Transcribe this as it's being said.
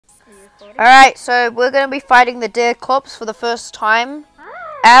Alright, so we're going to be fighting the deerclops for the first time.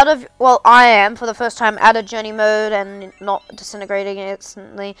 I am for the first time out of journey mode and not disintegrating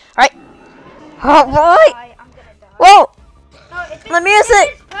instantly. Alright. Oh boy! Whoa! The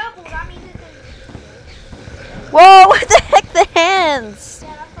music! Whoa, what the heck, the hands?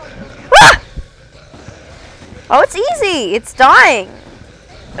 Ah! Oh, it's easy. It's dying.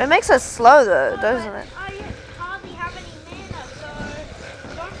 It makes us slow though, doesn't it?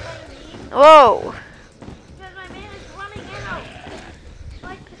 Whoa.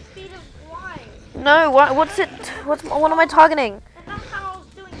 No, what am I targeting?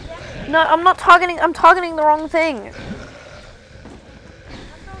 No, I'm not targeting, I'm targeting the wrong thing.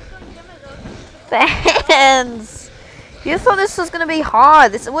 The hands! You thought this was gonna be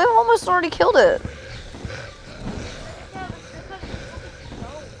hard. We've almost already killed it.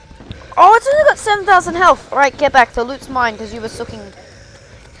 Oh, it's only got 7,000 health. Alright, get back. The loot's mine because you were sucking.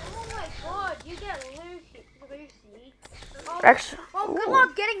 Oh my god, you get Lucy. Actually, good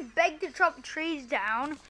luck getting begged to chop trees down.